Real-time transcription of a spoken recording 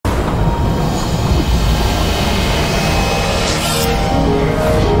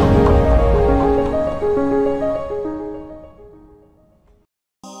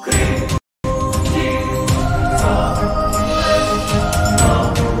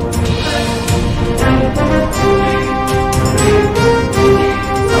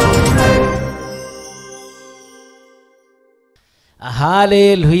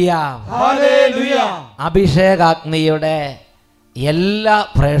Hallelujah, hallelujah. അഭിഷേകാഗ്നിയുടെ എല്ലാ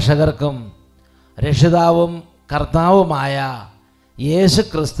പ്രേക്ഷകർക്കും രക്ഷിതാവും കർത്താവുമായ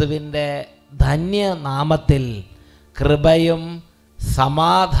യേശുക്രിസ്തുവിൻ്റെ ധന്യനാമത്തിൽ കൃപയും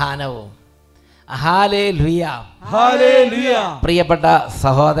സമാധാനവും. Hallelujah, hallelujah. പ്രിയപ്പെട്ട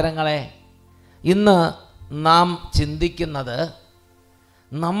സഹോദരങ്ങളെ, ഇന്ന് നാം ചിന്തിക്കുന്നത്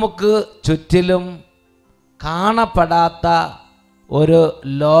നമുക്ക് ചുറ്റിലും കാണപ്പെടാത്ത ഒരു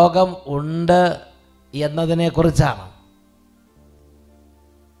ലോകം ഉണ്ട് എന്നതിനെക്കുറിച്ചാണ്.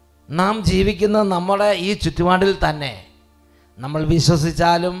 നാം ജീവിക്കുന്ന നമ്മുടെ ഈ ചുറ്റുപാടിൽ തന്നെ നമ്മൾ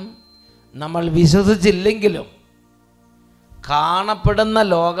വിശ്വസിച്ചാലും നമ്മൾ വിശ്വസിച്ചില്ലെങ്കിലും കാണപ്പെടുന്ന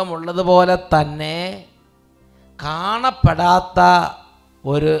ലോകമുള്ളതുപോലെ തന്നെ കാണപ്പെടാത്ത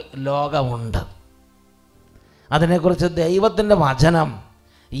ഒരു ലോകമുണ്ട്. അതിനെക്കുറിച്ച് ദൈവത്തിൻ്റെ വചനം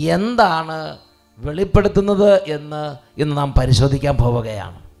എന്താണ് വെളിപ്പെടുത്തുന്നത് എന്ന് ഇന്ന് നാം പരിശോധിക്കാൻ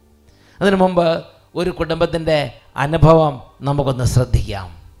പോവുകയാണ്. അതിനു മുമ്പ് ഒരു കുടുംബത്തിൻ്റെ അനുഭവം നമുക്കൊന്ന് ശ്രദ്ധിക്കാം.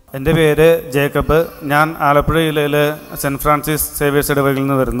 എൻ്റെ പേര് ജേക്കബ്. ഞാൻ ആലപ്പുഴ ജില്ലയിലെ സെൻറ്റ് ഫ്രാൻസിസ് സേവിയേഴ്സ് ഇടവകയിൽ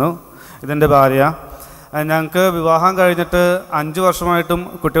നിന്ന് വരുന്നു. ഇതെൻ്റെ ഭാര്യ. ഞങ്ങൾക്ക് വിവാഹം കഴിഞ്ഞിട്ട് 5 വർഷമായിട്ടും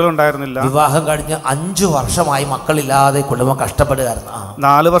കുട്ടികളുണ്ടായിരുന്നില്ല. വിവാഹം കഴിഞ്ഞ് 5 വർഷമായി മക്കളില്ലാതെ കുടുംബം കഷ്ടപ്പെടുകയായിരുന്നു.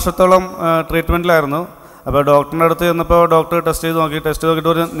 4 വർഷത്തോളം ട്രീറ്റ്മെൻറ്റിലായിരുന്നു. അപ്പോൾ ഡോക്ടറിൻ്റെ അടുത്ത് ചെന്നപ്പോൾ ഡോക്ടർ ടെസ്റ്റ് നോക്കിയിട്ട്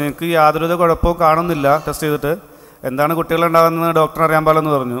പറഞ്ഞു, നിങ്ങൾക്ക് യാതൊരുവിധ കുഴപ്പവും കാണുന്നില്ല. ടെസ്റ്റ് ചെയ്തിട്ട് എന്താണ് കുട്ടികളുണ്ടാകുന്നത് ഡോക്ടർ അറിയാൻ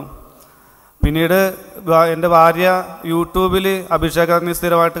പാടില്ലെന്ന് പറഞ്ഞു. പിന്നീട് എൻ്റെ ഭാര്യ യൂട്യൂബിൽ അഭിഷേകാഗ്നി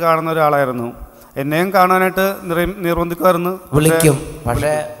സ്ഥിരമായിട്ട് കാണുന്ന ഒരാളായിരുന്നു. എന്നെയും കാണാനായിട്ട് നിർബന്ധിക്കുമായിരുന്നു. വിളിക്കും,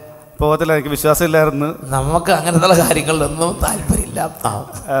 പക്ഷേ പോകത്തില്ല. എനിക്ക് വിശ്വാസമില്ലായിരുന്നു. നമുക്ക് അങ്ങനത്തെ കാര്യങ്ങളിലൊന്നും താല്പര്യമില്ല.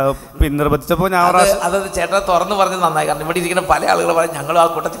 പിന്നെ നിർബന്ധിച്ചപ്പോൾ ഞാൻ അത് ചേട്ടൻ തുറന്നു പറഞ്ഞത് നന്നായി. കാരണം ഇവിടെ ഇരിക്കുന്ന പല ആളുകൾ പറയും ഞങ്ങളും ആ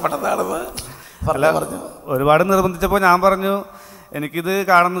കൂട്ടത്തിൽപ്പെട്ടതാണെന്ന് പറഞ്ഞു. ഒരുപാട് നിർബന്ധിച്ചപ്പോൾ ഞാൻ പറഞ്ഞു, എനിക്കിത്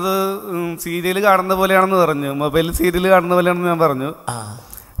കാണുന്നത് സീരിയൽ കാണുന്ന പോലെയാണെന്ന് പറഞ്ഞു. മൊബൈലിൽ സീരിയൽ കാണുന്ന പോലെയാണെന്ന് ഞാൻ പറഞ്ഞു.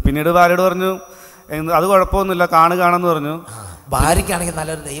 പിന്നീട് ഭാര്യയോട് പറഞ്ഞു, അത് കുഴപ്പമൊന്നുമില്ല, കാണാമെന്ന് പറഞ്ഞു. ഭാര്യയ്ക്കാണെങ്കിൽ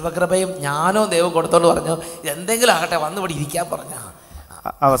നല്ലൊരു ദൈവകൃപയും ജ്ഞാനവും ദൈവം കൊടുത്തോണ്ട് പറഞ്ഞു, എന്തെങ്കിലും ആകട്ടെ വന്ന് ഇവിടെ ഇരിക്കാൻ പറഞ്ഞ.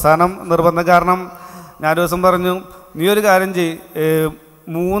 അവസാനം നിർബന്ധം കാരണം ഞാൻ ദിവസം പറഞ്ഞു, നീ ഒരു കാര്യം ചെയ്യ്,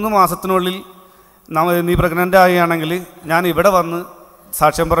 3 മാസത്തിനുള്ളിൽ നീ പ്രഗ്നൻ്റ് ആവുകയാണെങ്കിൽ ഞാൻ ഇവിടെ വന്ന്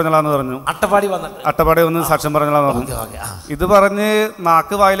സാക്ഷ്യം പറഞ്ഞോളാന്ന് പറഞ്ഞു. അട്ടപ്പാടി വന്ന് സാക്ഷ്യം പറഞ്ഞോളാന്ന് പറഞ്ഞു. ഇത് പറഞ്ഞ്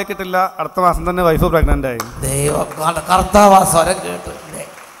നാക്ക് വായിലേക്കിട്ടില്ല. അടുത്ത മാസം തന്നെ വൈഫ് പ്രഗ്നൻ്റ് ആയി. സ്വരം കേട്ട്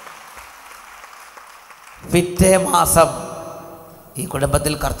പിറ്റേ മാസം ഈ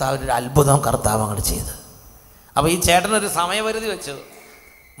കുടുംബത്തിൽ കർത്താവിൻ്റെ അത്ഭുതം കർത്താവ് അങ്ങോട്ട് ചെയ്ത്. അപ്പോൾ ഈ ചേട്ടനൊരു സമയപരിധി വെച്ചു.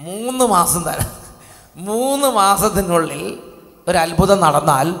 3 മാസം തരാം. 3 മാസത്തിനുള്ളിൽ ഒരു അത്ഭുതം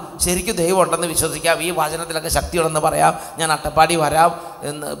നടന്നാൽ ശരിക്കും ദൈവം ഉണ്ടെന്ന് വിശ്വസിക്കാം. ഈ വചനത്തിലൊക്കെ ശക്തിയുണ്ടെന്ന് പറയാം. ഞാൻ അട്ടപ്പാടി വരാം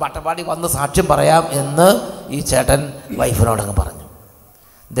എന്ന്, അട്ടപ്പാടി വന്ന് സാക്ഷ്യം പറയാം എന്ന് ഈ ചേട്ടൻ വൈഫിനോടങ്ങ് പറഞ്ഞു.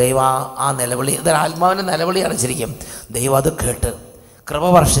 ദൈവം ആ നിലവിളി, ഇതൊരു ആത്മാവിൻ്റെ നിലവിളിയാണ് ശരിക്കും. ദൈവം അത് കേട്ട് കൃപ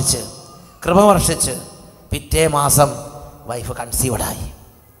വർഷിച്ച് പിറ്റേ മാസം വൈഫ് കൺസീവഡായി.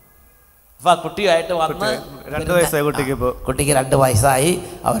 അപ്പോൾ കുട്ടിയായിട്ട് വന്ന് 2 വയസ്സായി. കുട്ടിക്ക് 2 വയസ്സായി.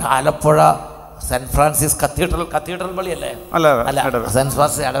 അവർ ആലപ്പുഴ സെൻറ്റ് ഫ്രാൻസിസ് കത്തീഡ്രൽ പള്ളിയല്ലേ, അല്ല സെൻറ്റ്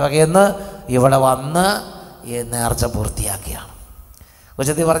ഫ്രാൻസിസ് ഇടവകയിൽ നിന്ന് ഇവിടെ വന്ന് ഈ നേർച്ച പൂർത്തിയാക്കിയാണ്.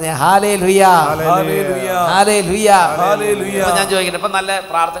 ഉച്ചത്തിൽ പറഞ്ഞ ഹല്ലേലൂയ, ഹല്ലേലൂയ. ഞാൻ ചോദിക്കട്ടെ, ഇപ്പം നല്ല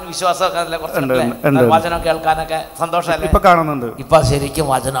പ്രാർത്ഥന വിശ്വാസമൊക്കെ നല്ല കുറച്ചുണ്ടല്ലേ, വചനം കേൾക്കാനൊക്കെ സന്തോഷമല്ലേ? ഇപ്പം കാണുന്നുണ്ട്. ഇപ്പം ശരിക്കും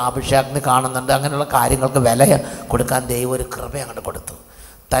വചനം അഭിഷേകത്തിന് കാണുന്നുണ്ട്. അങ്ങനെയുള്ള കാര്യങ്ങൾക്ക് വില കൊടുക്കാൻ ദൈവം ഒരു കൃപ അങ്ങോട്ട് കൊടുത്തു.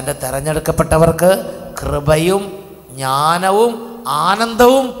 തൻ്റെ തിരഞ്ഞെടുക്കപ്പെട്ടവർക്ക് കൃപയും ജ്ഞാനവും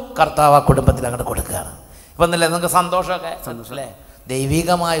ആനന്ദവും കർത്താവ് ആ കുടുംബത്തിൽ അങ്ങോട്ട് കൊടുക്കുകയാണ്. ഇപ്പം എന്നല്ലേ നിങ്ങൾക്ക് സന്തോഷമൊക്കെ അല്ലേ?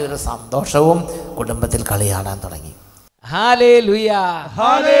 ദൈവികമായൊരു സന്തോഷവും കുടുംബത്തിൽ കളിയാടാൻ തുടങ്ങി. Hallelujah,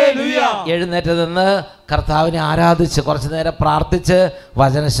 hallelujah. എഴുന്നേറ്റ് നിന്ന് കർത്താവിനെ ആരാധിച്ച് കുറച്ചു നേരം പ്രാർത്ഥിച്ച്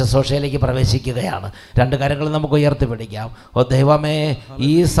വചന ശുശ്രൂഷയിലേക്ക് പ്രവേശിക്കുകയാണ്. 2 കാര്യങ്ങൾ നമുക്ക് ഉയർത്തിപ്പിടിക്കാം. ഓ ദൈവമേ,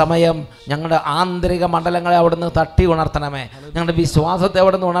 ഈ സമയം ഞങ്ങളുടെ ആന്തരിക മണ്ഡലങ്ങളെ അവിടുന്ന് തട്ടി ഉണർത്തണമേ. ഞങ്ങളുടെ വിശ്വാസത്തെ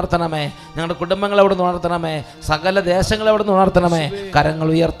അവിടുന്ന് ഉണർത്തണമേ. ഞങ്ങളുടെ കുടുംബങ്ങളെ അവിടുന്ന് ഉണർത്തണമേ. സകല ദേശങ്ങളെ അവിടുന്ന് ഉണർത്തണമേ. കരങ്ങൾ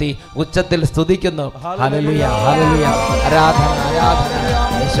ഉയർത്തി ഉച്ചത്തിൽ സ്തുതിക്കുന്നു. Hallelujah, hallelujah. ആരാധന, ആരാധന,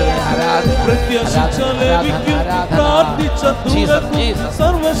 യേശുവേ ആരാധന, ആരാധന, ആരാധന. Jesus, Jesus,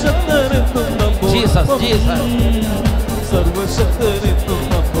 Jesus, Jesus.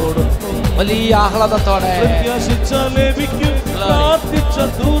 വലിയ ആഹ്ലാദത്തോടെ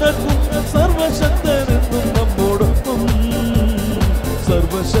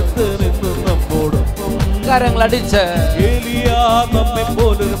കരങ്ങളടിച്ച്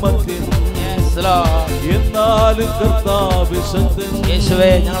എന്നാലും കർത്താവ് ശക്തൻ. യേശുവേ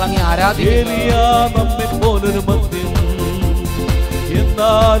ഞങ്ങൾ അങ്ങേ ആരാധിക്കുന്നു. നമ്മെ പോലൊരു മദ്യം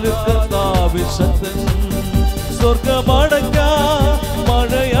എന്നാലും കർത്താവ് ശക്തൻ. സ്വർഗമടക്ക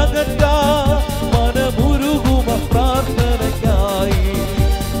മഴയകറ്റ മനമുരുകുമ പ്രാർത്ഥനയ്ക്കായി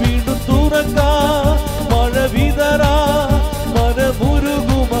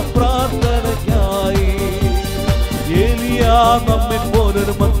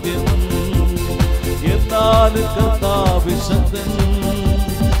എന്തെന്നാലും കർത്താവ് ശക്തൻ.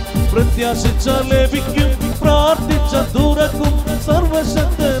 പ്രത്യാശിച്ച ലഭിക്കും, പ്രാർത്ഥിച്ച തുറക്കും,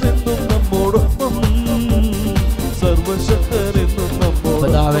 സർവശക്തൻ എന്നും നമ്മോടൊപ്പം, സർവശക്തൻ എന്നും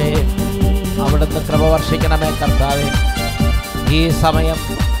പിതാവേ, നമ്മോടൊപ്പം. അവിടുന്ന് കൃപ വർഷിക്കണമേ കർത്താവേ. ഈ സമയം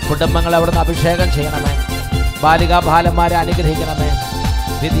കുടുംബങ്ങളെ അവിടുന്ന് അഭിഷേകം ചെയ്യണമേ. ബാലികാ ബാലന്മാരെ അനുഗ്രഹിക്കണമേ.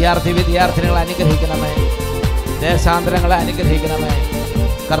 വിദ്യാർത്ഥിനികളെ അനുഗ്രഹിക്കണമേ. ദേശാന്തരങ്ങളെ അനുഗ്രഹിക്കണമേ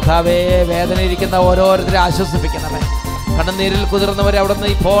കർത്താവേ. വേദനയിരിക്കുന്ന ഓരോരുത്തരെ ആശ്വസിപ്പിക്കണമേ. കണ്ണുനീരിൽ കുതിർന്നവരെ അവിടുന്ന്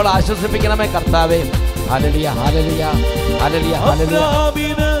ഇപ്പോൾ ആശ്വസിപ്പിക്കണമേ കർത്താവേ. Hallelujah, hallelujah, hallelujah, hallelujah.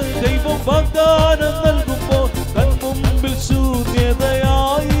 അബ്രാഹാമിന് ദൈവം വാഗ്ദാനം നൽകുമ്പോൾ കൺമുമ്പിൽ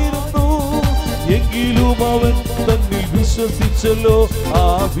ശൂന്യതയായിരുന്നു. എങ്കിലും അവൻ തന്നിൽ വിശ്വസിച്ചല്ലോ. ആ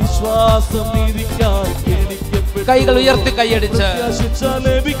വിശ്വാസം നീതിക്കായി ഗണിക്കപ്പെട്ടു. കൈകൾ ഉയർത്തി കൈയടിച്ച്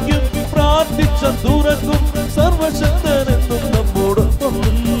ലഭിക്കും, പ്രാർത്ഥിച്ച തുറക്കും, സർവശക്തനെന്നും നമ്മോടൊപ്പം,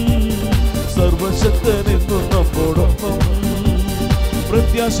 സർവശക്തനെന്നും നമ്മോടൊപ്പം.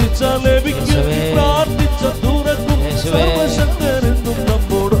 പ്രത്യാശിച്ച ലഭിക്കും, പ്രാർത്ഥിച്ച തുറക്കും, സർവശക്തനെന്നും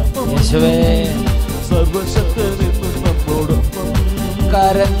നമ്മോടൊപ്പം, സർവശക്തനെന്നും നമ്മോടൊപ്പം.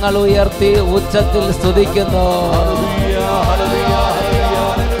 കരങ്ങൾ ഉയർത്തി ഉച്ചത്തിൽ സ്തുതിക്കുന്നു.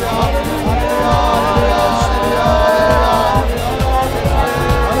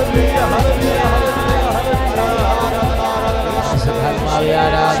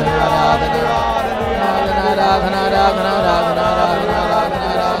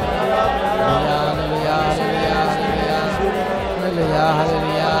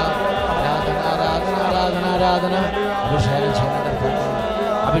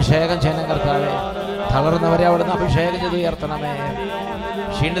 അഭിഷേകം ചെയ്യണം കർത്താവേ. തളർന്നവരെ അവിടുന്ന് അഭിഷേകം ചെയ്ത് ഉയർത്തണമേ.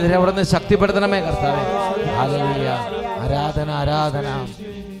 ക്ഷീണിതരെ അവിടുന്ന് ശക്തിപ്പെടുത്തണമേ കർത്താവേ. ഹല്ലേലൂയ. ആരാധന, ആരാധന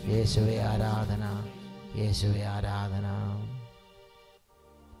യേശുവേ, ആരാധന യേശുവേ, ആരാധന.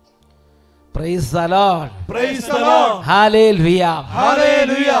 Praise the Lord, praise the Lord, hallelujah,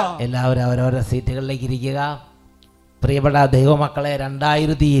 hallelujah. എല്ലാവരും അവരവരുടെ സീറ്റുകളിലേക്ക് ഇരിക്കുക. പ്രിയപ്പെട്ട ദൈവമക്കളെ,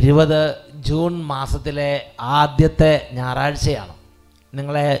 2020 ജൂൺ മാസത്തിലെ ആദ്യത്തെ ഞായറാഴ്ചയാണ്.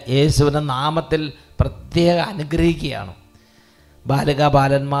 നിങ്ങളെ യേശുവിൻ്റെ നാമത്തിൽ പ്രത്യേക അനുഗ്രഹിക്കുകയാണ്. ബാലികാ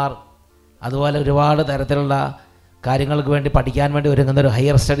ബാലന്മാർ, അതുപോലെ ഒരുപാട് തരത്തിലുള്ള കാര്യങ്ങൾക്ക് വേണ്ടി പഠിക്കാൻ വേണ്ടി ഒരുങ്ങുന്ന ഒരു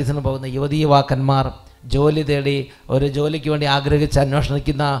ഹയർ സ്റ്റഡീസിന് പോകുന്ന യുവതീ യുവാക്കന്മാർ, ജോലി തേടി ഒരു ജോലിക്ക് വേണ്ടി ആഗ്രഹിച്ച്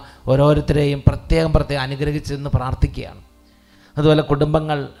അന്വേഷിക്കുന്ന ഓരോരുത്തരെയും പ്രത്യേകം അനുഗ്രഹിച്ചെന്ന് പ്രാർത്ഥിക്കുകയാണ്. അതുപോലെ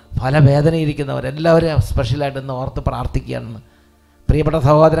കുടുംബങ്ങൾ ഫലവേദനയിരിക്കുന്നവർ എല്ലാവരും സ്പെഷ്യലായിട്ടൊന്ന് ഓർത്ത് പ്രാർത്ഥിക്കുകയാണെന്ന്. പ്രിയപ്പെട്ട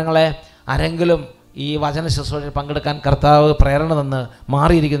സഹോദരങ്ങളെ, ആരെങ്കിലും ഈ വചന ശുശ്രൂഷയിൽ പങ്കെടുക്കാൻ കർത്താവ് പ്രേരണ തന്ന്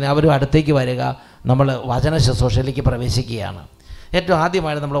മാറിയിരിക്കുന്ന അവരും അടുത്തേക്ക് വരിക. നമ്മൾ വചന ശുശ്രൂഷയിലേക്ക് പ്രവേശിക്കുകയാണ്. ഏറ്റവും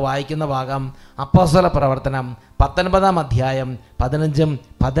ആദ്യമായിട്ട് നമ്മൾ വായിക്കുന്ന ഭാഗം അപ്പോസ്തല പ്രവർത്തനം 19-ാം അധ്യായം 15ഉം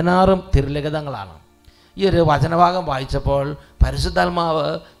 16ഉം തിരുലിഖിതങ്ങളാണ്. ഈ ഒരു വചനഭാഗം വായിച്ചപ്പോൾ പരിശുദ്ധാത്മാവ്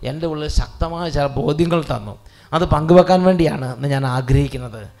എൻ്റെ ഉള്ളിൽ ശക്തമായ ചില ബോധ്യങ്ങൾ തന്നു. അത് പങ്കുവെക്കാൻ വേണ്ടിയാണ് ഇന്ന് ഞാൻ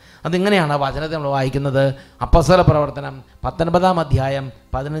ആഗ്രഹിക്കുന്നത്. അതിങ്ങനെയാണ് വചനത്തെ നമ്മൾ വായിക്കുന്നത്. അപ്പോസ്തല പ്രവർത്തനം 19-ാം അധ്യായം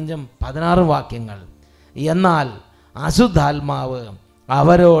 15ഉം 16ഉം വാക്യങ്ങൾ. എന്നാൽ അശുദ്ധാത്മാവ്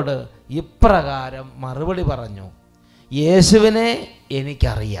അവരോട് ഇപ്രകാരം മറുപടി പറഞ്ഞു: യേശുവിനെ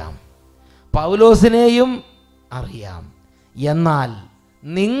എനിക്കറിയാം, പൗലോസിനെയും അറിയാം, എന്നാൽ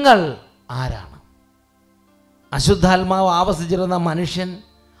നിങ്ങൾ ആരാണ്? അശുദ്ധാത്മാവ് ആവസിച്ചിരുന്ന മനുഷ്യൻ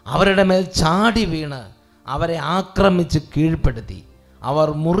അവരുടെ മേൽ ചാടി വീണ് അവരെ ആക്രമിച്ച് കീഴ്പ്പെടുത്തി. അവർ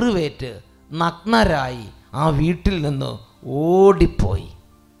മുറിവേറ്റ് നഗ്നരായി ആ വീട്ടിൽ നിന്ന് ഓടിപ്പോയി.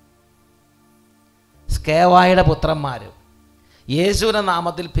 സ്കേവായുടെ പുത്രന്മാർ യേശുവിൻ്റെ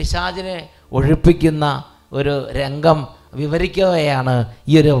നാമത്തിൽ പിശാചിനെ ഒഴിപ്പിക്കുന്ന ഒരു രംഗം വിവരിക്കുകയാണ്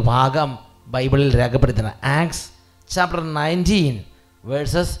ഈ ഒരു ഭാഗം ബൈബിളിൽ രേഖപ്പെടുത്തുന്നത്. Acts chapter 19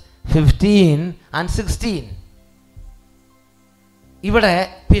 versus 15 and 16. ഇവിടെ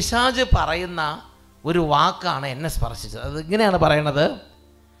പിശാച് പറയുന്ന ഒരു വാക്കാണ് എന്നെ സ്പർശിച്ചത്. അത് ഇങ്ങനെയാണ് പറയണത്: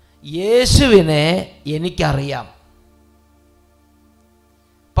 യേശുവിനെ എനിക്കറിയാം,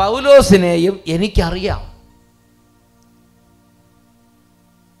 പൗലോസിനെയും എനിക്കറിയാം.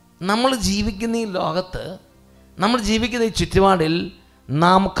 നമ്മൾ ജീവിക്കുന്ന ഈ ലോകത്ത്, നമ്മൾ ജീവിക്കുന്ന ഈ ചുറ്റുപാടിൽ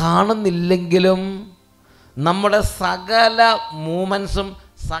നാം കാണുന്നില്ലെങ്കിലും നമ്മുടെ സകല മൂവ്മെൻറ്റ്സും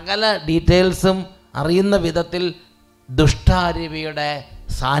സകല ഡീറ്റെയിൽസും അറിയുന്ന വിധത്തിൽ ദുഷ്ടാരൂപിയുടെ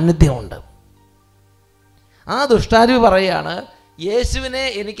സാന്നിധ്യമുണ്ട്. ആ ദുഷ്ടാരൂപി പറയുകയാണ്: യേശുവിനെ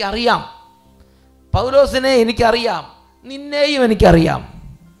എനിക്കറിയാം, പൗലോസിനെ എനിക്കറിയാം, നിന്നെയും എനിക്കറിയാം.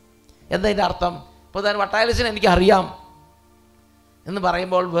 എന്താ ഇതിൻ്റെ അർത്ഥം? ഇപ്പോൾ തന്നെ വട്ടായലസിനെ എനിക്കറിയാം എന്ന്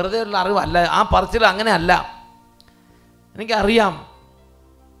പറയുമ്പോൾ വെറുതെ ഉള്ള അറിവല്ല, ആ പറച്ചിൽ അങ്ങനെ അല്ല. എനിക്കറിയാം.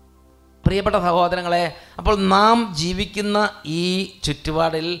 പ്രിയപ്പെട്ട സഹോദരങ്ങളെ, അപ്പോൾ നാം ജീവിക്കുന്ന ഈ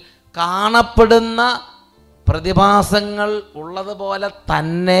ചുറ്റുപാടിൽ കാണപ്പെടുന്ന പ്രതിഭാസങ്ങൾ ഉള്ളതുപോലെ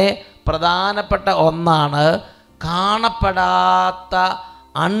തന്നെ പ്രധാനപ്പെട്ട ഒന്നാണ് കാണപ്പെടാത്ത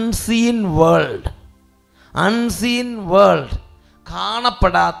അൺസീൻ വേൾഡ്,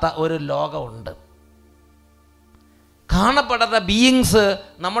 കാണപ്പെടാത്ത ഒരു ലോകമുണ്ട്. കാണപ്പെടാത്ത ബീയിങ്സ്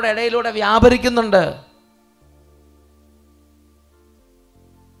നമ്മുടെ ഇടയിലൂടെ വ്യാപരിക്കുന്നുണ്ട്.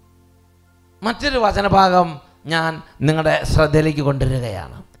 മറ്റൊരു വചനഭാഗം ഞാൻ നിങ്ങളുടെ ശ്രദ്ധയിലേക്ക്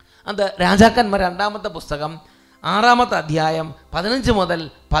കൊണ്ടുവരികയാണ്. അത് രാജാക്കന്മാർ 2-ാമത്തെ പുസ്തകം 6-ാമത്തെ അധ്യായം 15 മുതൽ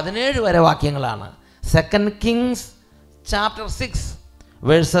 17 വരെ വാക്യങ്ങളാണ്. 2 Kings chapter 6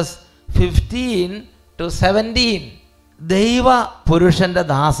 verses 15 to 17. ദൈവ പുരുഷൻ്റെ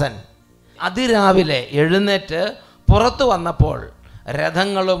ദാസൻ അതിരാവിലെ എഴുന്നേറ്റ് പുറത്തു വന്നപ്പോൾ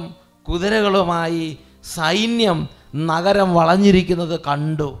രഥങ്ങളും കുതിരകളുമായി സൈന്യം നഗരം വളഞ്ഞിരിക്കുന്നത്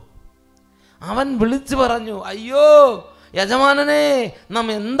കണ്ടു. അവൻ വിളിച്ചു പറഞ്ഞു, അയ്യോ യജമാനനെ, നാം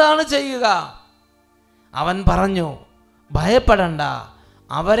എന്താണ് ചെയ്യുക? അവൻ പറഞ്ഞു, ഭയപ്പെടണ്ട,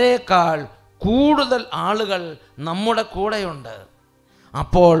 അവരെക്കാൾ കൂടുതൽ ആളുകൾ നമ്മുടെ കൂടെയുണ്ട്.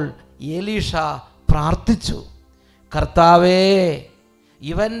 അപ്പോൾ എലീഷ പ്രാർത്ഥിച്ചു, കർത്താവേ,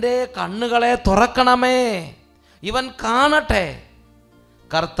 ഇവൻ്റെ കണ്ണുകളെ തുറക്കണമേ, ഇവൻ കാണട്ടെ.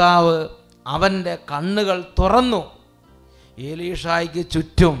 കർത്താവ് അവൻ്റെ കണ്ണുകൾ തുറന്നു. എലീഷായ്ക്ക്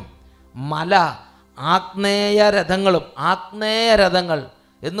ചുറ്റും മല ആഗ്നേയ രഥങ്ങൾ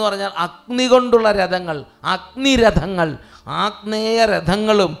എന്ന് പറഞ്ഞാൽ അഗ്നി കൊണ്ടുള്ള രഥങ്ങൾ, അഗ്നിരഥങ്ങൾ, ആഗ്നേയ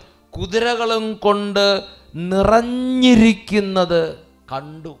രഥങ്ങളും കുതിരകളും കൊണ്ട് നിറഞ്ഞിരിക്കുന്നത്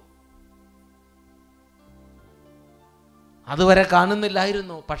കണ്ടു. അതുവരെ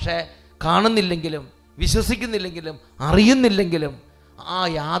കാണുന്നില്ലായിരുന്നു. പക്ഷേ കാണുന്നില്ലെങ്കിലും വിശ്വസിക്കുന്നില്ലെങ്കിലും അറിയുന്നില്ലെങ്കിലും ആ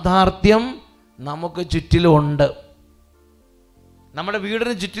യാഥാർത്ഥ്യം നമുക്ക് ചുറ്റിലുമുണ്ട്. നമ്മുടെ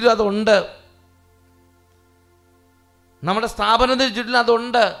വീടിന് ചുറ്റിലും അതുണ്ട്, നമ്മുടെ സ്ഥാപനത്തിന് ചുറ്റിലും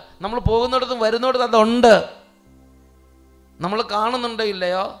അതുണ്ട്, നമ്മൾ പോകുന്നിടത്തും വരുന്നിടത്തും അതുണ്ട്. നമ്മൾ കാണുന്നുണ്ടോ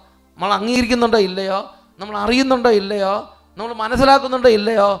ഇല്ലയോ, നമ്മൾ അംഗീകരിക്കുന്നുണ്ടോ ഇല്ലയോ, നമ്മൾ അറിയുന്നുണ്ടോ ഇല്ലയോ, നമ്മൾ മനസ്സിലാക്കുന്നുണ്ടോ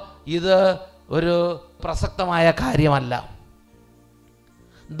ഇല്ലയോ, ഇത് ഒരു പ്രസക്തമായ കാര്യമല്ല.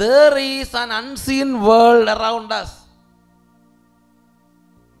 There is an unseen world around us.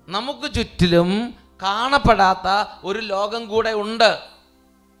 നമുക്ക് ചുറ്റിലും കാണപ്പെടാത്ത ഒരു ലോകം കൂടെ ഉണ്ട്.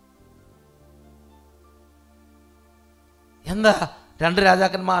 എന്താ 2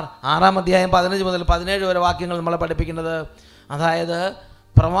 രാജാക്കന്മാർ 6-ാം അധ്യായം 15 മുതൽ 17 വരെ വാക്യങ്ങൾ നമ്മളെ പഠിപ്പിക്കുന്നത്? അതായത്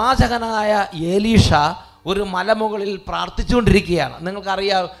പ്രവാചകനായ എലീഷ ഒരു മലമുകളിൽ പ്രാർത്ഥിച്ചുകൊണ്ടിരിക്കുകയാണ്.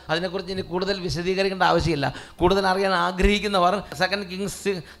 നിങ്ങൾക്കറിയാം, അതിനെക്കുറിച്ച് ഇനി കൂടുതൽ വിശദീകരിക്കേണ്ട ആവശ്യമില്ല. കൂടുതൽ അറിയാൻ ആഗ്രഹിക്കുന്നവർ 2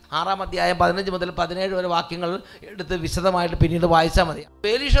 കിങ്സ് 6-ാം അധ്യായം 15 മുതൽ 17 വരെ വാക്യങ്ങൾ എടുത്ത് വിശദമായിട്ട് പിന്നീട് വായിച്ചാൽ മതി.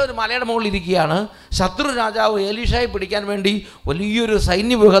 എലീഷ ഒരു മലയുടെ മുകളിൽ ഇരിക്കുകയാണ്. ശത്രു രാജാവ് എലീഷയെ പിടിക്കാൻ വേണ്ടി വലിയൊരു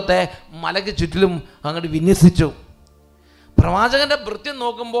സൈന്യവ്യൂഹത്തെ മലയ്ക്ക് ചുറ്റിലും അങ്ങോട്ട് വിന്യസിച്ചു. പ്രവാചകൻ്റെ ഭൃത്യം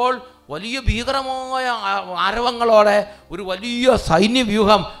നോക്കുമ്പോൾ വലിയ ഭീകരമായ ആരവങ്ങളോടെ ഒരു വലിയ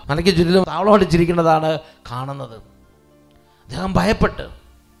സൈന്യവ്യൂഹം മലയ്ക്ക് ചുറ്റിലും താവളമടിച്ചിരിക്കുന്നതാണ് കാണുന്നത്. അദ്ദേഹം ഭയപ്പെട്ട്.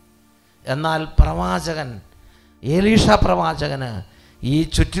 എന്നാൽ എലീഷ പ്രവാചകന് ഈ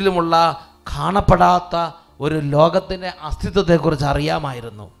ചുറ്റിലുമുള്ള കാണപ്പെടാത്ത ഒരു ലോകത്തിൻ്റെ അസ്തിത്വത്തെക്കുറിച്ച്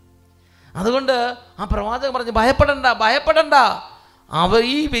അറിയാമായിരുന്നു. അതുകൊണ്ട് ആ പ്രവാചകൻ പറഞ്ഞു, ഭയപ്പെടണ്ട,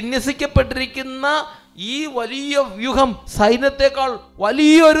 ഈ വിന്യസിക്കപ്പെട്ടിരിക്കുന്ന ഈ വലിയ വ്യൂഹം സൈന്യത്തെക്കാൾ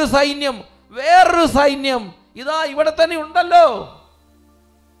വലിയൊരു സൈന്യം, വേറൊരു സൈന്യം ഇതാ ഇവിടെ തന്നെ ഉണ്ടല്ലോ.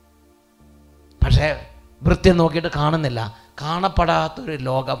 പക്ഷേ ഭൃത്യം നോക്കിയിട്ട് കാണുന്നില്ല. കാണപ്പെടാത്തൊരു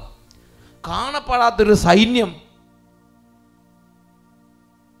ലോകം, കാണപ്പെടാത്തൊരു സൈന്യം,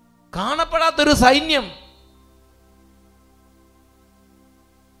 കാണപ്പെടാത്തൊരു സൈന്യം.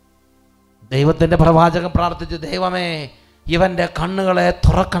 ദൈവത്തിൻ്റെ പ്രവാചകൻ പ്രാർത്ഥിച്ചു, ദൈവമേ, ഇവൻ്റെ കണ്ണുകളെ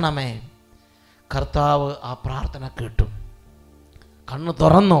തുറക്കണമേ. കർത്താവ് ആ പ്രാർത്ഥന കേട്ടു. കണ്ണ്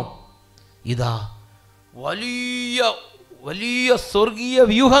തുറന്നു. ഇതാ വലിയ വലിയ സ്വർഗീയ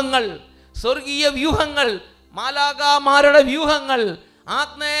വ്യൂഹങ്ങൾ, മാലാഖമാരുടെ വ്യൂഹങ്ങൾ,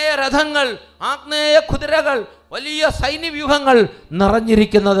 ആഗ്നേയ രഥങ്ങൾ, ആഗ്നേയ കുതിരകൾ, വലിയ സൈന്യവ്യൂഹങ്ങൾ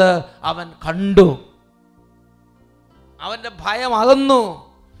നിറഞ്ഞിരിക്കുന്നത് അവൻ കണ്ടു. അവൻ്റെ ഭയം അകന്നു.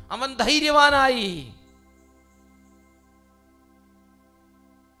 അവൻ ധൈര്യവാനായി.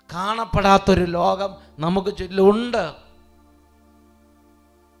 കാണപ്പെടാത്തൊരു ലോകം നമുക്ക് ചുറ്റിലുണ്ട്.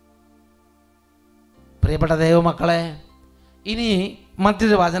 പ്രിയപ്പെട്ട ദൈവമക്കളെ, ഇനി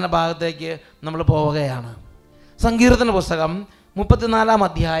മറ്റൊരു വചനഭാഗത്തേക്ക് നമ്മൾ പോവുകയാണ്. സങ്കീർത്തന പുസ്തകം 34-ാം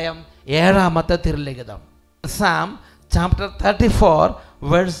അധ്യായം 7-ാമത്തെ തിരുലിഖിതം. Psalm chapter 34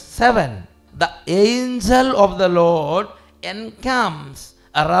 verse 7. The angel of the Lord encamps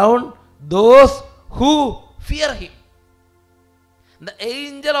around those who fear him. The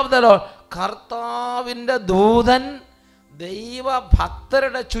angel of the Lord, കർത്താവിൻ്റെ ദൂതൻ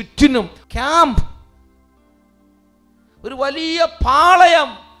ദൈവഭക്തരുടെ ചുറ്റിനും, ക്യാമ്പ്, ഒരു വലിയ പാളയം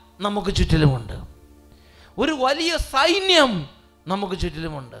നമുക്ക് ചുറ്റിലുമുണ്ട്. ഒരു വലിയ സൈന്യം നമുക്ക്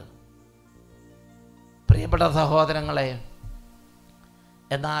ചുറ്റിലുമുണ്ട്. പ്രിയപ്പെട്ട സഹോദരങ്ങളെ,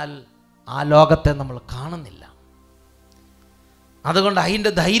 എന്നാൽ ആ ലോകത്തെ നമ്മൾ കാണുന്നില്ല. അതുകൊണ്ട്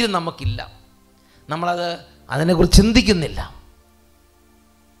അതിൻ്റെ ധൈര്യം നമുക്കില്ല. അതിനെക്കുറിച്ച് ചിന്തിക്കുന്നില്ല.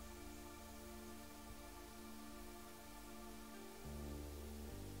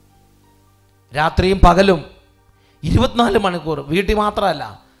 രാത്രിയും പകലും 24 മണിക്കൂർ വീട്ടിൽ മാത്രമല്ല,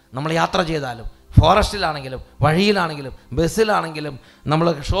 നമ്മൾ യാത്ര ചെയ്താലും, ഫോറസ്റ്റിലാണെങ്കിലും, വഴിയിലാണെങ്കിലും, ബസ്സിലാണെങ്കിലും, നമ്മൾ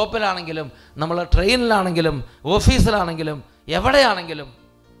ഷോപ്പിലാണെങ്കിലും, നമ്മൾ ട്രെയിനിലാണെങ്കിലും, ഓഫീസിലാണെങ്കിലും, എവിടെയാണെങ്കിലും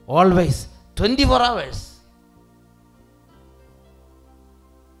ഓൾവേസ് 24 hours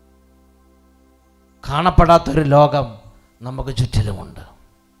കാണപ്പെടാത്തൊരു ലോകം നമുക്ക് ചുറ്റിലുമുണ്ട്.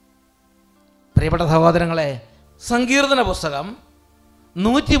 പ്രിയപ്പെട്ട സഹോദരങ്ങളെ, സങ്കീർത്തന പുസ്തകം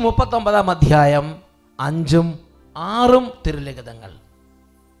 139 അധ്യായം 5ഉം 6ഉം തിരുലിഖിതങ്ങൾ.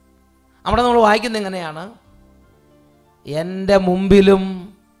 അവിടെ നമ്മൾ വായിക്കുന്നത് എങ്ങനെയാണ്? എൻ്റെ മുമ്പിലും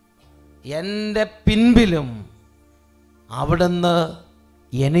എൻ്റെ പിൻപിലും അവിടുന്ന്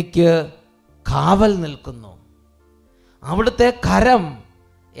എനിക്ക് കാവൽ നിൽക്കുന്നു. അവിടുത്തെ കരം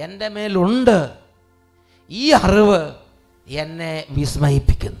എൻ്റെ മേലുണ്ട്. ഈ അറിവ് എന്നെ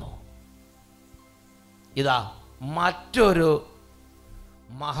വിസ്മയിപ്പിക്കുന്നു. ഇതാ മറ്റൊരു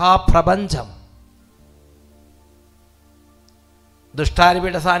മഹാപ്രപഞ്ചം.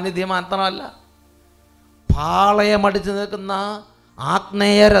 ദുഷ്ടാരൂപിയുടെ സാന്നിധ്യം മാത്രമല്ല, പാളയമടിച്ച് നിൽക്കുന്ന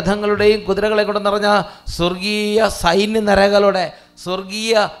ആഗ്നേയ രഥങ്ങളുടെയും കുതിരകളെ കൊണ്ട് നിറഞ്ഞ സ്വർഗീയ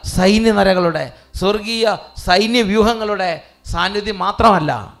സൈന്യവ്യൂഹങ്ങളുടെ സാന്നിധ്യം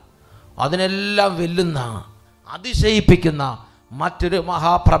മാത്രമല്ല, അതിനെല്ലാം വെല്ലുന്ന, അതിശയിപ്പിക്കുന്ന മറ്റൊരു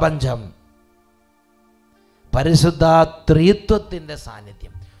മഹാപ്രപഞ്ചം. പരിശുദ്ധ ത്രിത്വത്തിൻ്റെ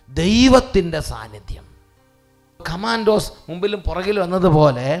സാന്നിധ്യം, ദൈവത്തിൻ്റെ സാന്നിധ്യം. കമാൻഡോസ് മുമ്പിലും പുറകിലും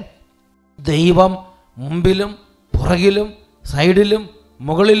എന്നതുപോലെ ദൈവം മുമ്പിലും പുറകിലും സൈഡിലും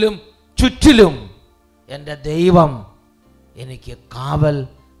മുകളിലും ചുറ്റിലും എൻ്റെ ദൈവം എനിക്ക് കാവൽ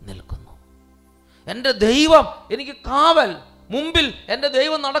നിൽക്കുന്നു. എൻ്റെ ദൈവം എനിക്ക് കാവൽ. മുമ്പിൽ എൻ്റെ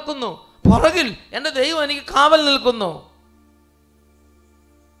ദൈവം നടക്കുന്നു, പുറകിൽ എൻ്റെ ദൈവം എനിക്ക് കാവൽ നിൽക്കുന്നു.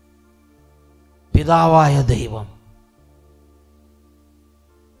 പിതാവായ ദൈവം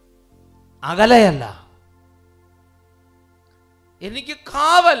അകലെയല്ല, എനിക്ക്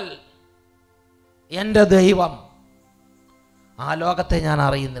കാവൽ. എൻ്റെ ദൈവം. ആ ലോകത്തെ ഞാൻ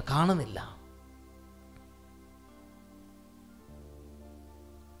കാണുന്നില്ല.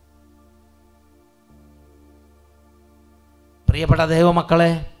 പ്രിയപ്പെട്ട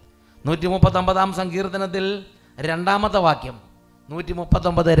ദൈവമക്കളെ, 139 സങ്കീർത്തനത്തിൽ 2-ാമത്തെ വാക്യം,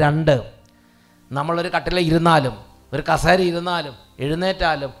 139:2. നമ്മളൊരു കട്ടില ഇരുന്നാലും, ഒരു കസേര ഇരുന്നാലും,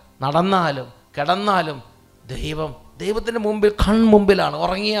 എഴുന്നേറ്റാലും, നടന്നാലും, കിടന്നാലും ദൈവത്തിൻ്റെ മുമ്പിൽ, കൺമുമ്പിലാണ്.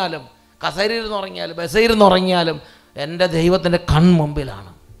 ഉറങ്ങിയാലും, കസേരയിരുന്ന് ഉറങ്ങിയാലും, ബസ്സിരുന്ന് ഉറങ്ങിയാലും എൻ്റെ ദൈവത്തിൻ്റെ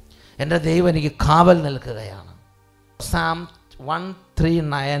കൺമുമ്പിലാണ്. എൻ്റെ ദൈവം എനിക്ക് കാവൽ നിൽക്കുകയാണ്. Psalm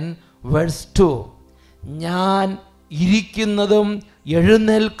 139:2. ഞാൻ ഇരിക്കുന്നതും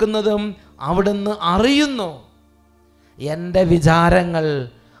എഴുന്നേൽക്കുന്നതും അവിടുന്ന് അറിയുന്നു. എൻ്റെ വിചാരങ്ങൾ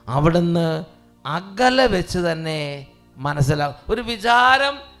അവിടുന്ന് അകലെ വെച്ച് തന്നെ മനസ്സിലാകും. ഒരു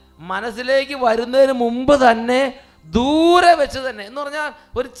വിചാരം മനസ്സിലേക്ക് വരുന്നതിന് മുമ്പ് തന്നെ, ദൂരെ വെച്ച് തന്നെ, എന്ന് പറഞ്ഞാൽ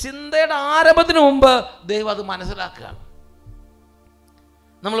ഒരു ചിന്തയുടെ ആരംഭത്തിന് മുമ്പ് ദൈവം അത് മനസ്സിലാക്കുകയാണ്.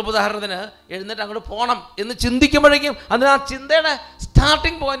 നമ്മളിപ്പോൾ ഉദാഹരണത്തിന് എഴുന്നേറ്റ് അങ്ങോട്ട് പോകണം എന്ന് ചിന്തിക്കുമ്പോഴേക്കും അതിന് ആ ചിന്തയുടെ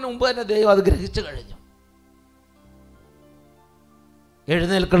സ്റ്റാർട്ടിങ് പോയിന്റിന് മുമ്പ് തന്നെ ദൈവം അത് ഗ്രഹിച്ചു കഴിഞ്ഞു.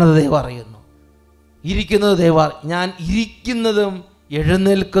 എഴുന്നേൽക്കുന്നത് ദൈവം അറിയുന്നു, ഇരിക്കുന്നത് ദൈവം. ഞാൻ ഇരിക്കുന്നതും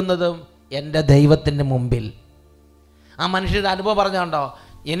എഴുന്നേൽക്കുന്നതും എൻ്റെ ദൈവത്തിൻ്റെ മുമ്പിൽ. ആ മനുഷ്യരുടെ അനുഭവം പറഞ്ഞുകൊണ്ടോ,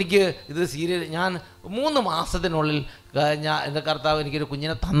 എനിക്ക് ഇത് ഞാൻ 3 മാസത്തിനുള്ളിൽ എൻ്റെ കർത്താവ് എനിക്കൊരു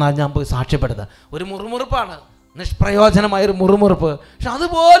കുഞ്ഞിനെ തന്നാൽ ഞാൻ പോയി സാക്ഷ്യപ്പെടുത്തുക. ഒരു മുറുമുറുപ്പാണ്, നിഷ്പ്രയോജനമായൊരു മുറുമുറുപ്പ്. പക്ഷെ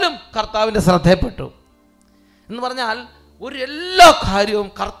അതുപോലും കർത്താവിൻ്റെ ശ്രദ്ധയപ്പെട്ടു. എന്ന് പറഞ്ഞാൽ എല്ലാ കാര്യവും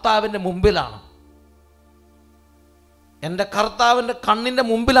കർത്താവിൻ്റെ മുമ്പിലാണ്. എൻ്റെ കർത്താവിൻ്റെ കണ്ണിൻ്റെ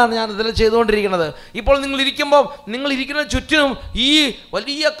മുമ്പിലാണ് ഞാൻ ഇതിൽ ചെയ്തുകൊണ്ടിരിക്കുന്നത്. ഇപ്പോൾ നിങ്ങൾ ഇരിക്കുന്ന ചുറ്റിനും ഈ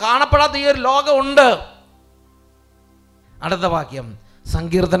വലിയ കാണപ്പെടാത്ത ഈ ഒരു ലോകമുണ്ട്. അടുത്ത വാക്യം,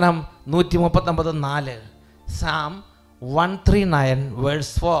 സങ്കീർത്തനം 139:4. Psalm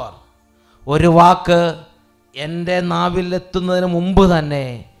 139:4. ഒരു വാക്ക് എൻ്റെ നാവിലെത്തുന്നതിന് മുമ്പ് തന്നെ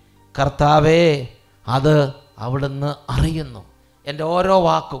കർത്താവേ അത് അവിടുന്ന് അറിയുന്നു. എൻ്റെ ഓരോ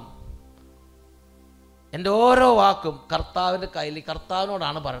വാക്കും കർത്താവിൻ്റെ കയ്യിൽ,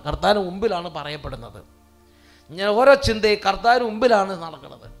 കർത്താവിനോടാണ് പറയുന്നത്, കർത്താവിന് മുമ്പിലാണ് പറയപ്പെടുന്നത്. ഞാൻ ഓരോ ചിന്തയും കർത്താവിന് മുമ്പിലാണ്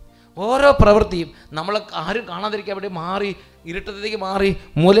നടക്കുന്നത്. ഓരോ പ്രവൃത്തിയും നമ്മൾ ആരും കാണാതിരിക്കാൻ വേണ്ടി മാറി, ഇരുട്ടത്തേക്ക് മാറി,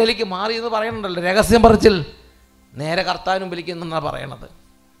 മൂലയിലേക്ക് മാറി എന്ന് പറയുന്നുണ്ടല്ലോ. രഹസ്യം പറച്ചിൽ നേരെ കർത്താവിന് മുമ്പിലേക്ക് എന്നാണ് പറയണത്.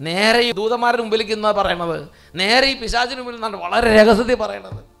 നേരെ ഈ ദൂതന്മാരുടെ മുമ്പിലേക്ക് ഇന്നാ പറയണത്, നേരെ ഈ പിശാചിന് മുമ്പിൽ നിന്നാണ് വളരെ രഹസ്യത്തിൽ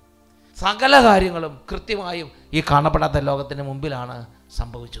പറയണത്. സകല കാര്യങ്ങളും കൃത്യമായും ഈ കാണപ്പെടാത്ത ലോകത്തിൻ്റെ മുമ്പിലാണ്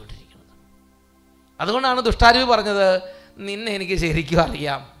സംഭവിച്ചുകൊണ്ടിരിക്കുന്നത്. അതുകൊണ്ടാണ് ദുഷ്ടാരൂപി പറഞ്ഞത്, നിന്നെ എനിക്ക് ശരിക്കും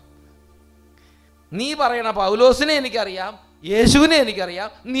അറിയാം, നീ പറയണ പൗലോസിനെ എനിക്കറിയാം, യേശുവിനെ എനിക്കറിയാം,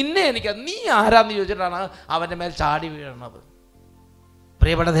 നിന്നെ എനിക്കറിയാം, നീ ആരാന്ന് ചോദിച്ചിട്ടാണ് അവൻ്റെ മേൽ ചാടി വീഴുന്നത്.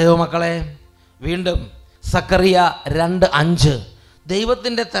 പ്രിയപ്പെട്ട ദൈവമക്കളെ, വീണ്ടും സക്കറിയ 2:5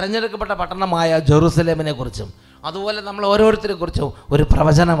 ദൈവത്തിൻ്റെ തിരഞ്ഞെടുക്കപ്പെട്ട പട്ടണമായ ജെറുസലേമിനെ കുറിച്ചും അതുപോലെ നമ്മൾ ഓരോരുത്തരെ കുറിച്ചും ഒരു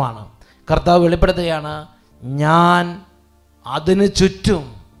പ്രവചനമാണ്. കർത്താവ് വെളിപ്പെടുത്തുകയാണ്, ഞാൻ അതിന് ചുറ്റും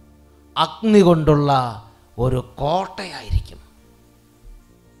അഗ്നി കൊണ്ടുള്ള ഒരു കോട്ടയായിരിക്കും.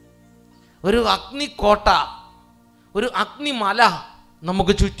 ഒരു അഗ്നിക്കോട്ട, ഒരു അഗ്നിമല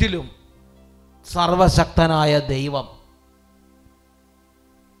നമുക്ക് ചുറ്റിലും. സർവശക്തനായ ദൈവം,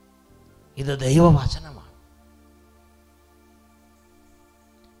 ഇത് ദൈവവചനമാണ്.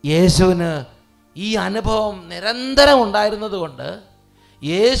 യേശുവിന് ഈ അനുഭവം നിരന്തരം ഉണ്ടായിരുന്നത് കൊണ്ട്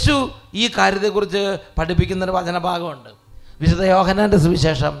യേശു ഈ കാര്യത്തെക്കുറിച്ച് പഠിപ്പിക്കുന്നൊരു വചനഭാഗമുണ്ട്. വിശുദ്ധ യോഹന്നാൻ്റെ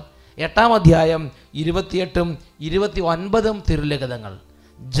സുവിശേഷം 8-ാം അധ്യായം 28-ഉം 29-ഉം തിരുലിഖിതങ്ങൾ.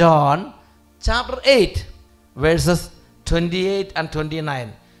 John chapter 8 verses 28 and 29.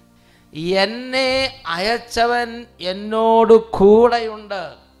 എന്നെ അയച്ചവൻ എന്നോട് കൂടെയുണ്ട്,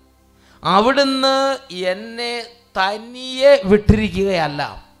 അവിടുന്ന് എന്നെ തനിയെ വിട്ടിരിക്കുകയല്ല.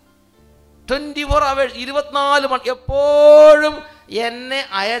 24 hours 24 മണി എപ്പോഴും എന്നെ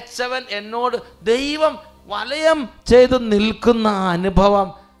അയച്ചവൻ എന്നോട്, ദൈവം വലയം ചെയ്ത് നിൽക്കുന്ന അനുഭവം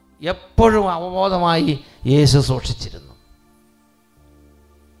എപ്പോഴും അവബോധമായി യേശു സൂക്ഷിച്ചിരുന്നു.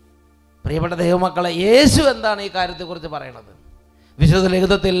 പ്രിയപ്പെട്ട ദൈവമക്കളെ, യേശു എന്താണ് ഈ കാര്യത്തെക്കുറിച്ച് പറയണത്? വിശുദ്ധ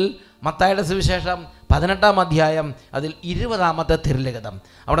ലിഖിതത്തിൽ മത്തായിയുടെ സുവിശേഷം 18-ാം അധ്യായം അതിൽ 20-ാമത്തെ തിരുലിഖിതം.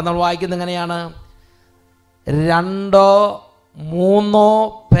 അവിടെ നമ്മൾ വായിക്കുന്നത് എങ്ങനെയാണ്? 2-3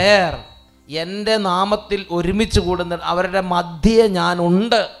 പേർ എൻ്റെ നാമത്തിൽ ഒരുമിച്ച് കൂടുന്ന അവരുടെ മധ്യേ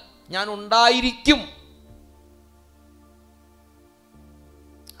ഞാനുണ്ട്, ഞാൻ ഉണ്ടായിരിക്കും.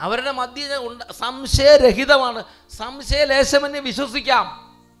 അവരുടെ മധ്യേ സംശയരഹിതമാണ്, സംശയലേശമെന്നെ വിശ്വസിക്കാം.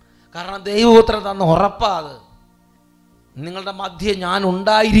 കാരണം ദൈവപുത്രൻ തന്ന ഉറപ്പാത്, നിങ്ങളുടെ മധ്യേ ഞാൻ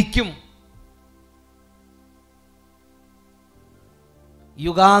ഉണ്ടായിരിക്കും.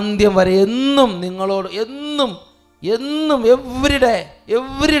 യുഗാന്ത്യം വരെ എന്നും നിങ്ങളോട്, എന്നും എന്നും every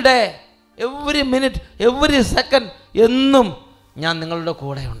day every minute every second എന്നും ഞാൻ നിങ്ങളുടെ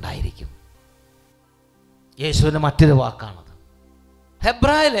കൂടെ ഉണ്ടായിരിക്കും. യേശുവിൻ്റെ മറ്റൊരു വാക്കാണത്.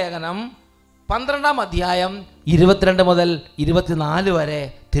 ഹെബ്രായ ലേഖനം 12-ാം അധ്യായം 22 മുതൽ 24 വരെ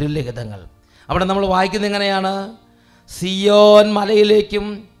തിരുലിഖിതങ്ങൾ. അവിടെ നമ്മൾ വായിക്കുന്നത് എങ്ങനെയാണ്? സിയോൻ മലയിലേക്കും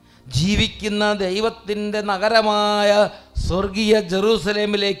ജീവിക്കുന്ന ദൈവത്തിൻ്റെ നഗരമായ സ്വർഗീയ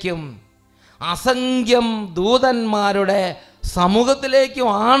ജെറൂസലേമിലേക്കും അസംഖ്യം ദൂതന്മാരുടെ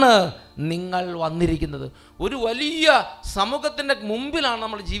സമൂഹത്തിലേക്കുമാണ് നിങ്ങൾ വന്നിരിക്കുന്നത്. ഒരു വലിയ സമൂഹത്തിൻ്റെ മുമ്പിലാണ്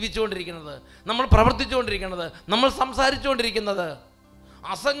നമ്മൾ ജീവിച്ചുകൊണ്ടിരിക്കുന്നത്, നമ്മൾ പ്രവർത്തിച്ചുകൊണ്ടിരിക്കുന്നത്, നമ്മൾ സംസാരിച്ചുകൊണ്ടിരിക്കുന്നത്.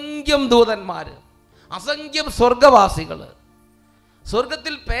 അസംഖ്യം ദൂതന്മാർ, അസംഖ്യം സ്വർഗവാസികൾ,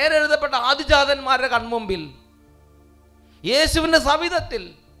 സ്വർഗത്തിൽ പേരെഴുതപ്പെട്ട ആദിജാതന്മാരുടെ കൺമുമ്പിൽ, യേശുവിൻ്റെ സവിധത്തിൽ,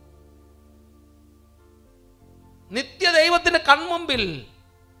 നിത്യദൈവത്തിൻ്റെ കൺമുമ്പിൽ.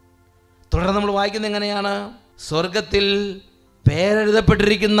 തുടർന്ന് നമ്മൾ വായിക്കുന്നത് എങ്ങനെയാണ്? സ്വർഗത്തിൽ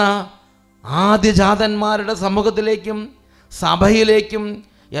പേരെഴുതപ്പെട്ടിരിക്കുന്ന ആദ്യജാതന്മാരുടെ സമൂഹത്തിലേക്കും സഭയിലേക്കും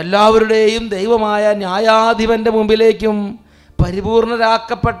എല്ലാവരുടെയും ദൈവമായ ന്യായാധിപൻ്റെ മുമ്പിലേക്കും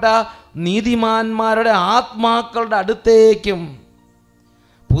പരിപൂർണരാക്കപ്പെട്ട നീതിമാന്മാരുടെ ആത്മാക്കളുടെ അടുത്തേക്കും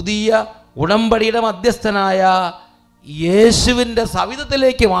പുതിയ ഉടമ്പടിയുടെ മധ്യസ്ഥനായ യേശുവിൻ്റെ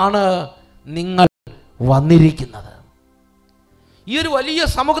സവിധത്തിലേക്കുമാണ് നിങ്ങൾ വന്നിരിക്കുന്നത്. ഈ ഒരു വലിയ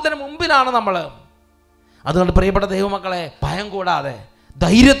സമൂഹത്തിന് മുമ്പിലാണ് നമ്മൾ. അതുകൊണ്ട് പ്രിയപ്പെട്ട ദൈവമക്കളെ, ഭയം കൂടാതെ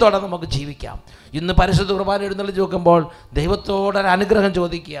ധൈര്യത്തോടെ നമുക്ക് ജീവിക്കാം. ഇന്ന് പരിശുദ്ധ കുർബാന എഴുന്നള്ളിച്ച് നോക്കുമ്പോൾ ദൈവത്തോടൊരു അനുഗ്രഹം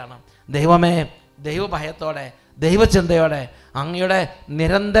ചോദിക്കുകയാണ്. ദൈവമേ, ദൈവഭയത്തോടെ ദൈവചിന്തയോടെ അങ്ങയുടെ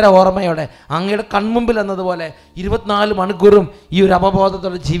നിരന്തര ഓർമ്മയോടെ അങ്ങയുടെ കൺമുമ്പിൽ എന്നതുപോലെ 24 മണിക്കൂറും ഈ ഒരു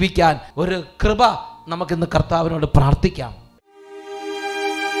അവബോധത്തോടെ ജീവിക്കാൻ ഒരു കൃപ നമുക്കിന്ന് കർത്താവിനോട് പ്രാർത്ഥിക്കാം.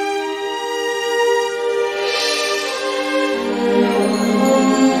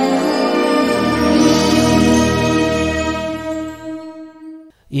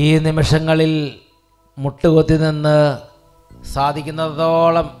 ഈ നിമിഷങ്ങളിൽ മുട്ടുകുത്തി നിന്ന്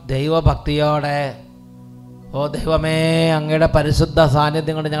സാധിക്കുന്നതോളം ദൈവഭക്തിയോടെ, ഓ ദൈവമേ, അങ്ങയുടെ പരിശുദ്ധ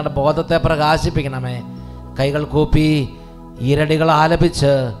സാന്നിധ്യം കൊണ്ട് ഞങ്ങളുടെ ബോധത്തെ പ്രകാശിപ്പിക്കണമേ, കൈകൾ കൂപ്പി ഈരടികൾ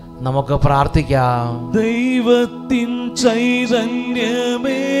ആലപിച്ച് നമുക്ക് പ്രാർത്ഥിക്കാം. ദൈവത്തിൻ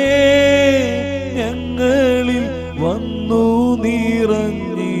ചൈതന്യമേ ഞങ്ങളിൽ വന്നു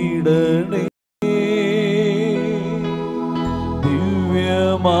നിറഞ്ഞിടണേ,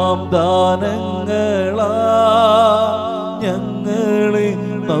 ദിവ്യമാ ദാനങ്ങളാ ഞങ്ങളെ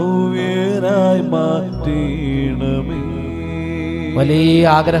നവ്യരായി മാറ്റണമേ. വലിയ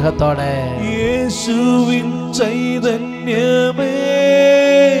ആഗ്രഹത്തോടെ യേശുവിൻ ചൈതന്യമേ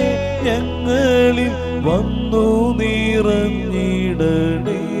ഞങ്ങളിൽ വന്നു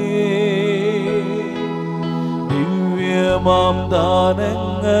നിറഞ്ഞിടണേ. ദിവ്യമാം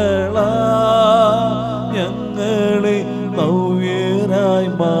ദാനങ്ങളാ ഞങ്ങളെ നവ്യരായി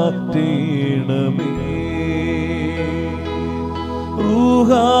മാറ്റണമേ.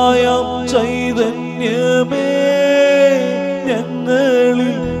 റൂഹായാം ചൈതന്യമേ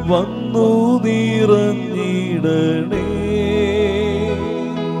ഞങ്ങളിൽ വന്നു നിറഞ്ഞിടണേ.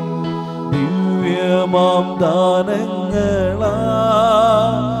 ദിവ്യമാം ദാനങ്ങളാ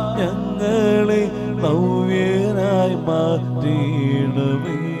ഞങ്ങളെ നവ്യരായി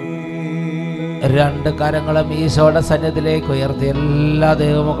മാറ്റണമേ. രണ്ട് കരങ്ങളും ഈശോയുടെ സന്നിധിയിലേക്ക് ഉയർത്തി എല്ലാ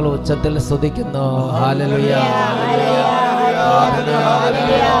ദൈവമക്കളും ഉച്ചത്തിൽ സ്തുതിക്കുന്നു. ഹല്ലേലൂയ, ഹല്ലേലൂയ,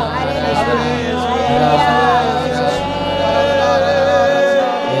 ഹല്ലേലൂയ, യേശുവേ ആരാധന. ഹല്ലേലൂയ, ഹല്ലേലൂയ,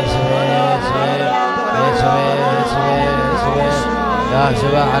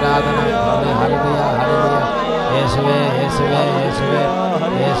 യേശുവേ യേശുവേ യേശുവേ യേശുവേ യേശുവേ യേശുവേ യേശുവേ യേശുവേ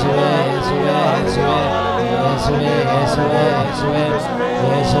യേശുവേ യേശുവേ യേശുവേ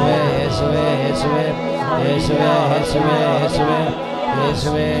യേശുവേ യേശുവേ യേശുവേ യേശുവേ യേശുവേ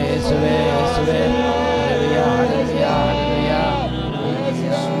യേശുവേ യേശുവേ. Hallelujah, hallelujah.